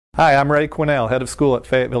Hi, I'm Ray Quinnell, head of school at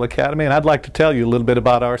Fayetteville Academy, and I'd like to tell you a little bit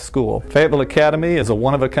about our school. Fayetteville Academy is a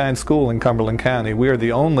one-of-a-kind school in Cumberland County. We are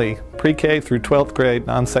the only pre-K through 12th grade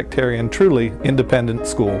non-sectarian, truly independent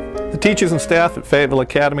school. The teachers and staff at Fayetteville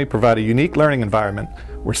Academy provide a unique learning environment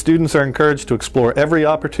where students are encouraged to explore every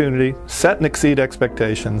opportunity, set and exceed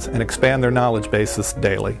expectations, and expand their knowledge bases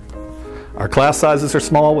daily. Our class sizes are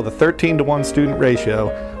small with a 13-to-1 student ratio,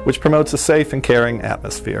 which promotes a safe and caring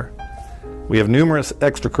atmosphere. We have numerous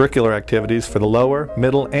extracurricular activities for the lower,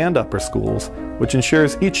 middle, and upper schools, which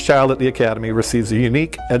ensures each child at the Academy receives a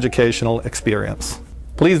unique educational experience.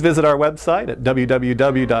 Please visit our website at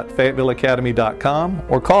www.fayettevilleacademy.com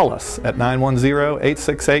or call us at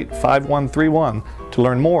 910-868-5131 to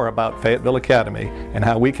learn more about Fayetteville Academy and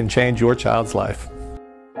how we can change your child's life.